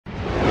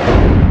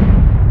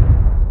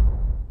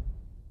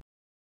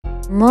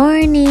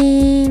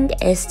Morning,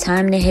 it's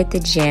time to hit the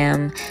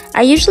gym.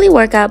 I usually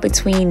work out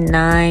between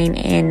 9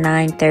 and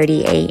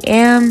 9:30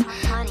 a.m.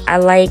 I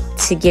like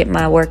to get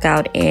my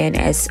workout in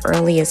as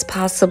early as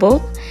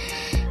possible.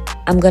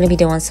 I'm going to be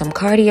doing some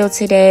cardio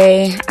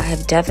today. I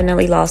have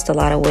definitely lost a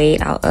lot of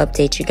weight. I'll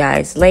update you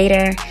guys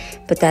later,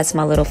 but that's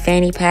my little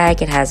fanny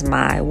pack. It has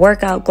my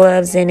workout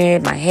gloves in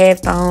it, my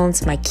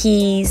headphones, my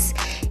keys,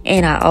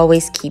 and I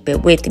always keep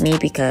it with me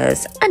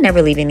because I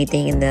never leave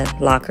anything in the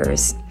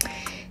lockers.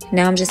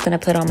 Now I'm just going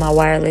to put on my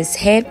wireless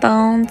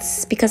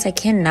headphones because I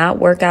cannot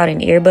work out in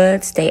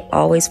earbuds. They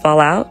always fall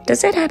out.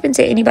 Does that happen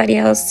to anybody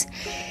else?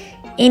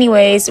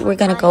 Anyways, we're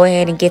going to go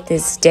ahead and get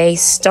this day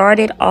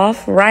started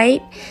off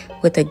right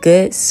with a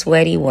good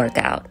sweaty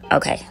workout.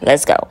 Okay,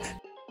 let's go.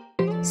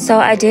 So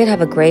I did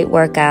have a great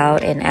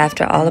workout, and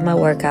after all of my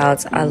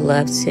workouts, I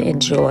love to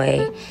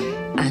enjoy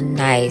a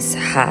nice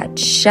hot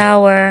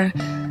shower.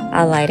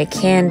 I light a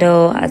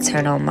candle, I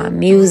turn on my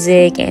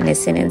music, and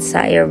it's an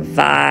entire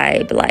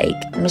vibe. Like,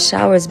 my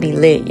showers be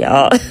lit,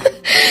 y'all.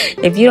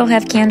 If you don't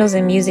have candles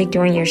and music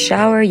during your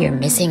shower, you're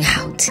missing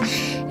out.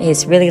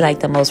 It's really like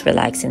the most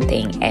relaxing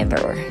thing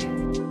ever.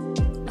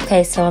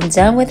 Okay, so I'm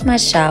done with my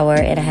shower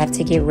and I have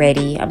to get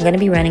ready. I'm going to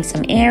be running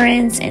some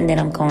errands and then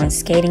I'm going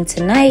skating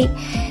tonight.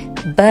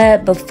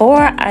 But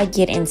before I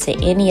get into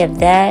any of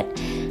that,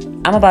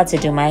 I'm about to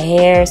do my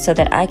hair so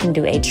that I can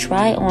do a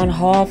try-on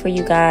haul for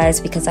you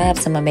guys because I have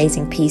some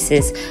amazing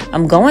pieces.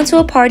 I'm going to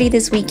a party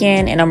this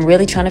weekend and I'm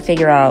really trying to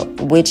figure out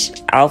which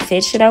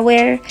outfit should I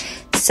wear.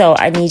 So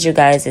I need you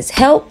guys'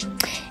 help.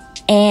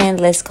 And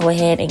let's go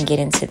ahead and get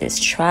into this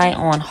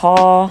try-on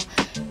haul.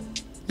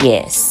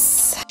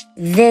 Yes.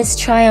 This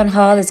try-on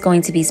haul is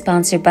going to be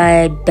sponsored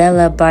by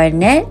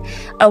Barnett,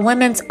 a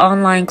women's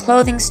online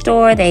clothing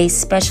store. They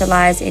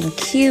specialize in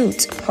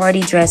cute party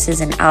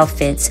dresses and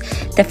outfits.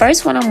 The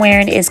first one I'm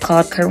wearing is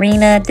called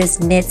Karina. This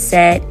knit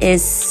set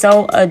is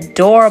so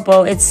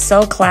adorable. It's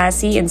so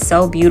classy and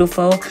so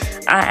beautiful.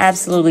 I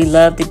absolutely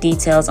love the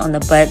details on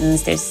the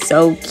buttons. They're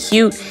so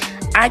cute.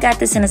 I got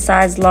this in a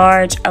size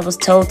large. I was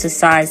told to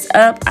size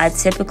up. I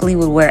typically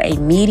would wear a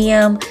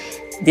medium.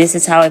 This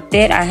is how it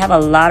fit. I have a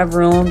lot of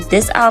room.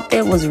 This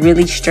outfit was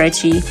really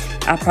stretchy.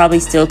 I probably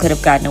still could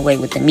have gotten away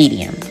with the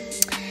medium.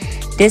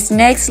 This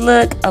next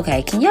look,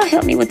 okay, can y'all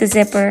help me with the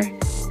zipper?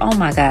 Oh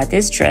my God,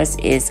 this dress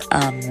is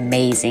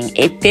amazing.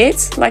 It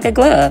fits like a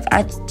glove.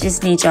 I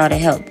just need y'all to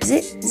help.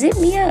 Zip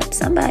me up,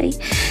 somebody.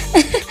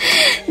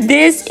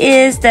 This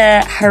is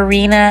the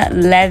Harina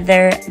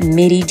leather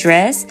midi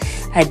dress.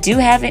 I do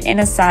have it in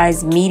a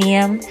size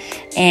medium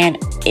and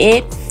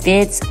it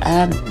fits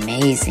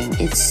amazing.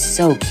 It's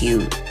so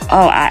cute.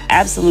 Oh, I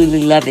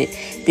absolutely love it.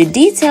 The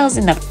details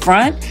in the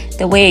front,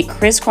 the way it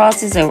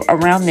crisscrosses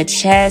around the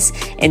chest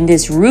and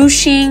this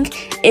ruching,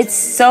 it's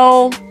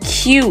so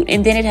cute.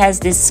 And then it has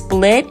this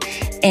split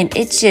and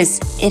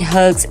it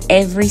hugs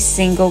every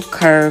single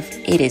curve.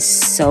 It is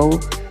so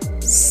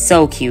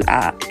cute.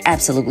 I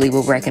absolutely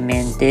will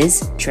recommend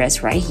this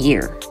dress right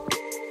here.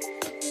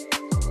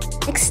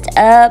 Next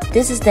up,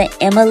 this is the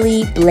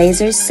Emily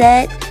blazer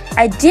set.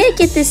 I did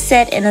get this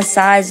set in a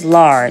size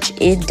large.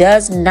 It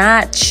does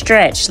not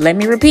stretch. Let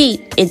me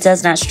repeat, it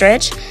does not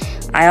stretch.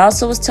 I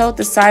also was told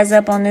to size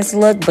up on this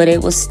look, but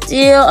it was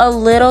still a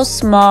little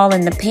small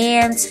in the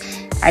pants.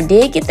 I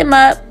did get them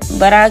up,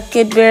 but I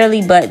could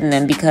barely button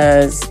them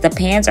because the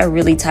pants are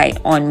really tight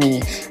on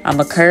me. I'm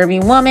a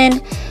curvy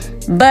woman,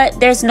 but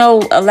there's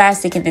no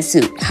elastic in the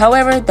suit.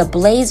 However, the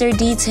blazer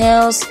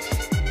details,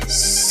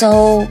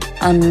 so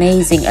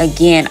amazing.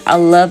 Again, I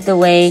love the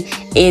way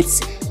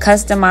it's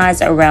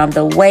customized around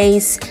the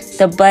waist,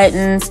 the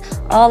buttons,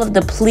 all of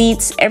the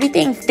pleats.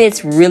 Everything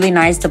fits really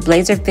nice. The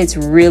blazer fits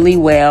really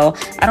well.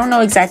 I don't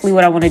know exactly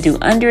what I want to do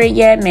under it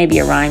yet. Maybe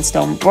a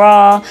rhinestone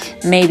bra,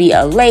 maybe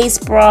a lace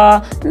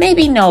bra,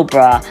 maybe no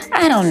bra.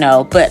 I don't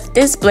know, but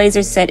this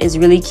blazer set is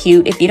really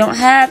cute. If you don't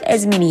have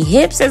as many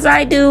hips as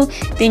I do,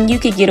 then you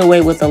could get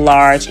away with a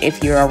large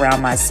if you're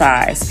around my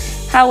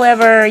size.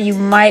 However, you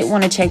might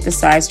want to check the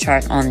size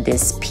chart on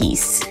this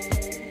piece.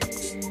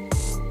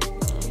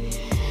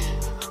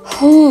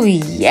 Oh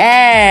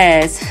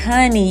yes,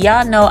 honey,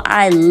 y'all know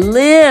I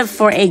live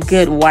for a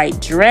good white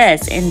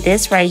dress, and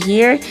this right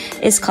here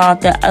is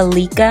called the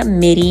Alika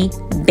midi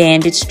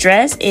bandage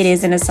dress. It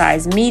is in a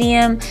size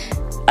medium,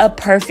 a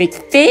perfect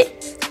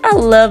fit. I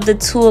love the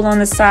tulle on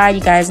the side.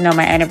 You guys know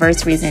my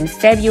anniversary is in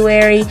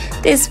February.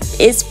 This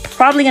is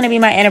probably going to be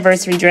my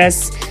anniversary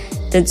dress.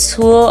 The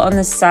tulle on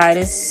the side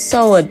is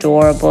so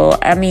adorable.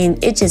 I mean,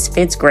 it just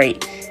fits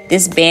great.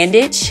 This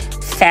bandage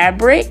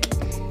fabric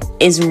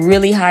is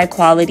really high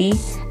quality.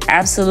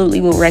 Absolutely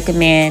will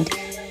recommend.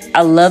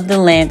 I love the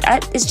length.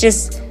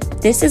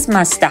 This is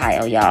my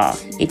style, y'all.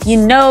 If you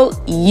know,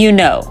 you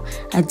know.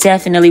 I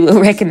definitely will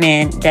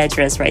recommend that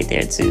dress right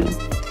there too.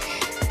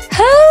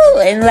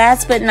 Oh, and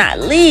last but not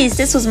least,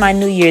 this was my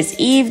New Year's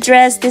Eve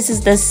dress. This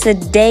is the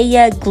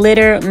Sadaya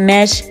glitter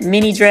mesh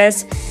mini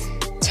dress.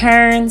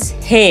 Turns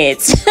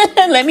heads.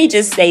 Let me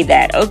just say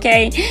that,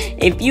 okay?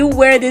 If you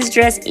wear this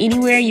dress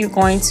anywhere, you're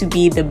going to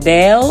be the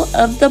belle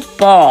of the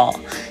ball.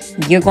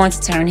 You're going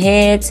to turn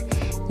heads.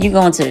 You're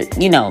going to,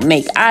 you know,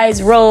 make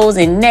eyes rolls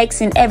and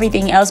necks and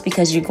everything else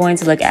because you're going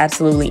to look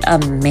absolutely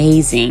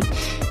amazing.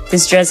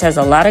 This dress has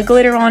a lot of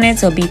glitter on it,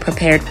 so be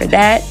prepared for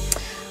that.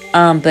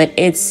 But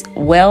it's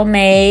well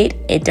made.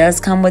 It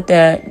does come with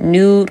a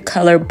nude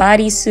color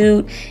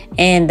bodysuit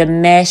and the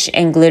mesh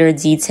and glitter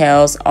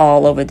details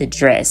all over the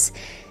dress.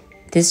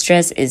 This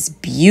dress is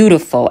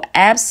beautiful,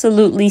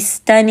 absolutely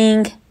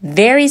stunning,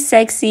 very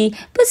sexy,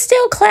 but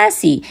still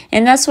classy.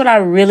 And that's what I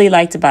really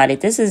liked about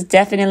it. This is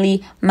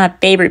definitely my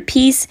favorite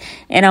piece,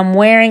 and I'm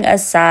wearing a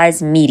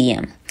size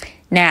medium.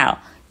 Now,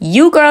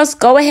 you girls,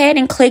 go ahead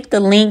and click the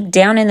link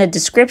down in the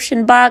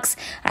description box.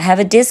 I have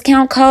a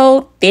discount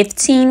code,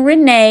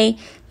 15Renee.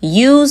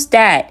 Use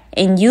that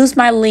and use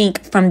my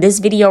link from this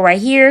video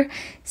right here.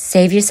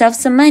 Save yourself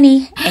some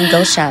money and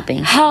go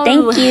shopping. Oh,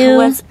 thank you.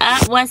 What's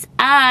up? What's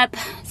up?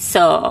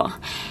 So,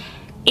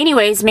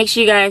 anyways, make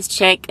sure you guys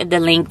check the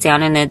link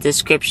down in the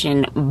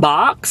description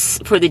box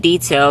for the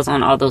details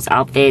on all those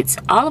outfits.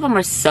 All of them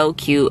are so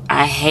cute.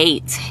 I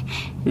hate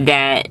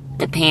that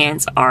the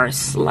pants are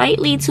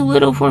slightly too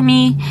little for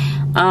me.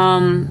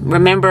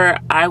 Remember,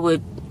 I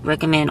would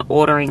recommend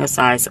ordering a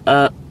size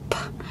up,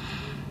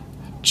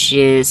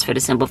 just for the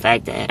simple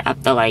fact that I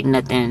felt like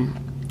nothing,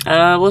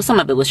 well, some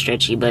of it was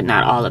stretchy, but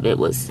not all of it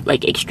was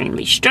like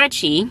extremely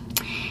stretchy.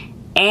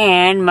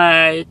 And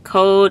my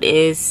code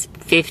is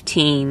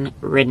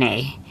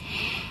 15Renee.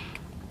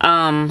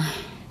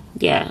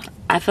 Yeah,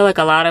 I feel like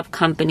a lot of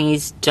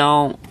companies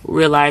don't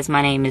realize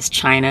my name is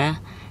China.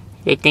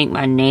 They think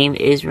my name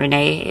is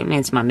Renee. I mean,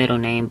 it's my middle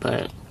name,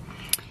 but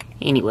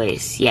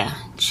anyways, yeah,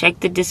 check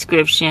the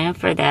description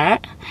for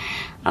that.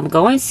 I'm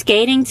going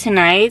skating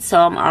tonight, so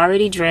I'm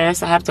already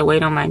dressed. I have to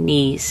wait on my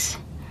niece.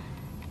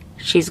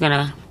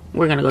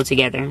 We're gonna go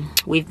together.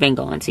 We've been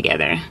going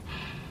together.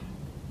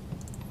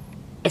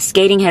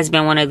 Skating has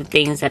been one of the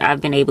things that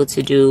I've been able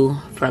to do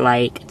for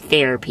like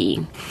therapy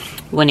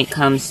when it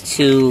comes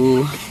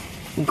to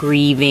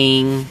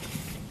grieving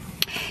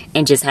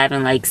and just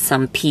having like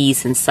some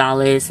peace and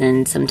solace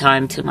and some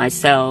time to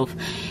myself.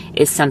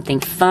 It's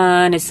something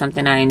fun. It's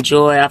something I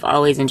enjoy. I've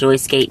always enjoyed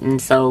skating,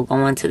 so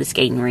going to the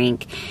skating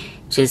rink,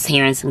 just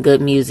hearing some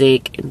good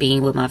music,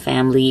 being with my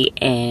family,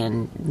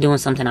 and doing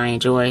something I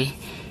enjoy,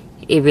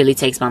 it really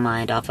takes my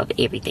mind off of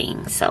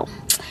everything. So,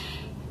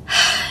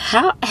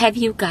 how have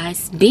you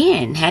guys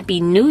been?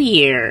 Happy New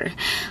Year.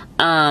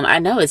 I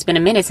know it's been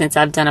a minute since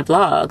I've done a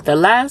vlog. The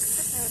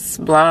last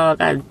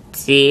vlog I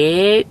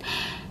did,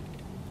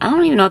 I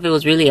don't even know if it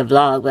was really a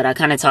vlog, but I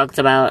kind of talked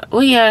about,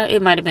 well, yeah,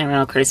 it might have been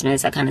around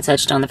Christmas. I kind of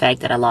touched on the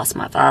fact that I lost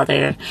my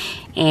father.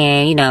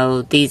 And, you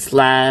know, these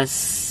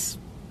last,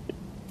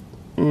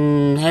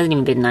 hasn't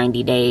even been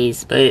 90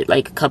 days, but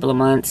like a couple of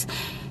months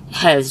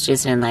has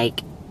just been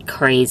like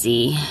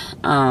crazy.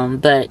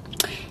 But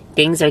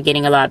things are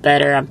getting a lot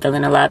better. I'm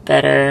feeling a lot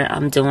better.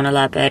 I'm doing a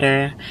lot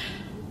better.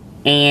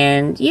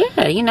 And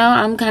yeah, you know,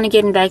 I'm kind of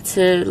getting back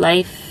to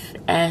life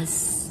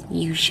as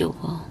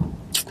usual.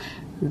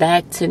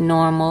 Back to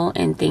normal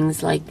and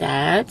things like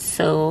that.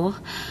 So,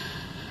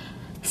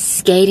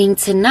 skating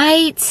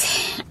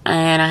tonight,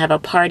 and I have a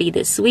party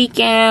this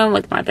weekend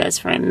with my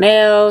best friend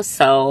Mel.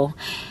 So,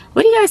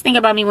 what do you guys think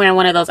about me wearing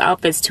one of those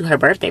outfits to her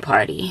birthday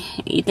party?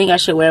 You think I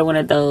should wear one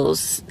of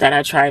those that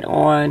I tried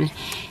on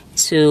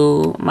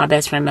to my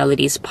best friend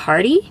Melody's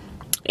party?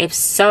 If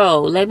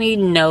so, let me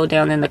know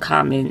down in the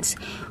comments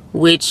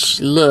which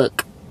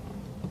look,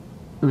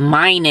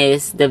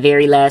 minus the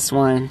very last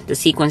one, the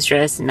sequins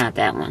dress, not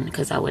that one,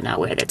 because I would not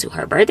wear that to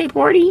her birthday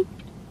party.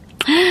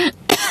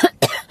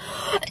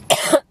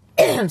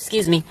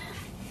 Excuse me.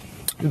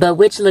 But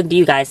which look do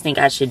you guys think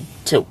I should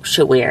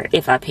wear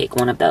if I pick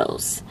one of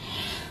those?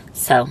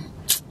 So,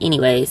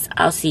 anyways,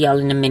 I'll see y'all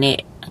in a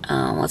minute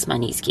once my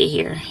niece get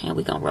here, and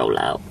we're gonna roll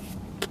out.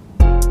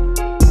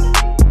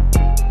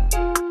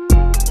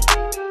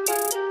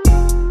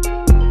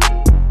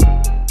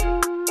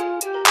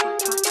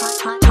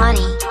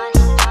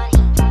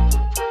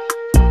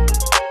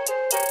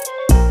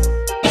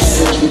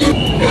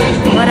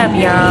 What up,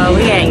 y'all?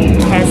 We at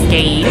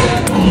Cascade.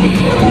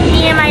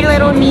 Me and my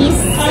little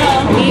niece.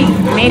 We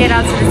made it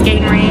out to the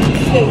skating rink.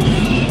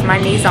 My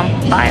niece on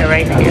fire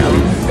right now.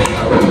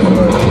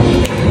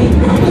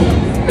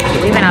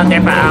 We've been out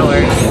there for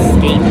hours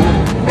skating.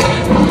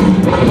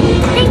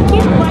 Thank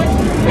you.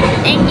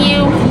 Thank you.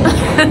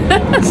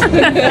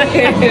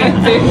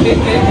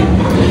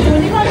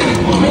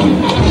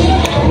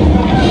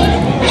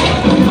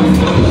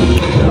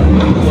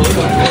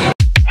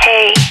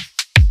 Hey,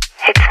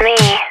 it's me.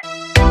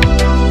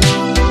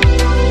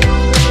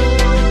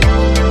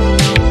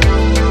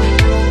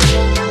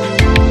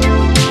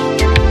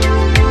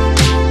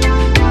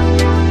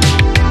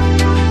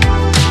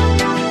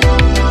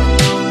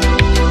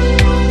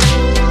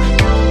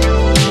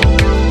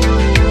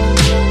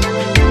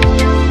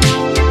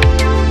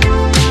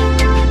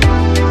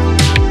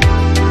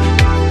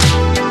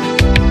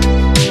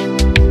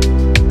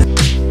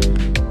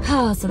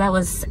 So that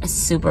was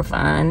super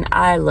fun.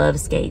 I love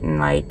skating.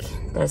 Like,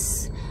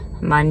 that's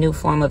my new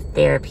form of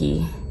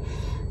therapy.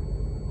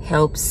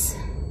 Helps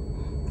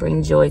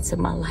bring joy to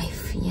my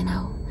life, you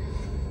know.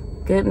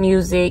 Good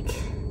music,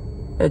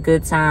 a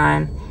good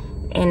time,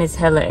 and it's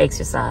hella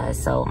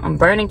exercise. So I'm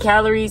burning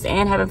calories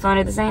and having fun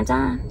at the same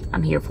time.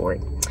 I'm here for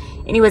it.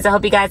 Anyways, I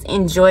hope you guys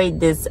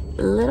enjoyed this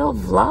little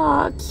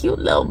vlog, cute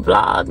little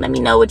vlog. Let me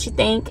know what you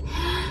think.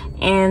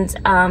 And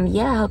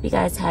yeah, I hope you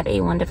guys have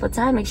a wonderful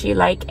time. Make sure you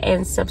like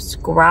and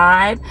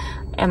subscribe.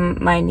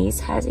 And my niece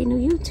has a new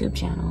YouTube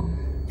channel.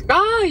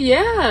 Oh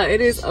yeah,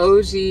 it is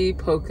OG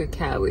Polka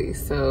Cali.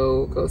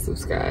 So go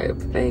subscribe.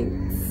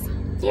 Thanks.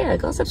 Yeah,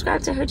 go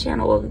subscribe to her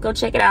channel. Go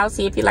check it out,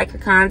 see if you like her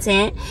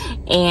content,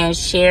 and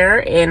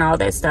share and all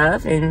that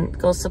stuff, and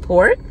go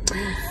support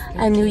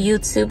a new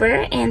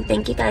YouTuber. And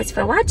thank you guys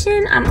for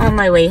watching. I'm on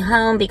my way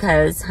home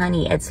because,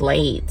 honey, it's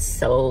late.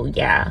 So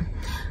yeah,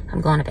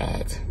 I'm going to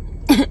bed.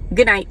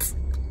 Good night.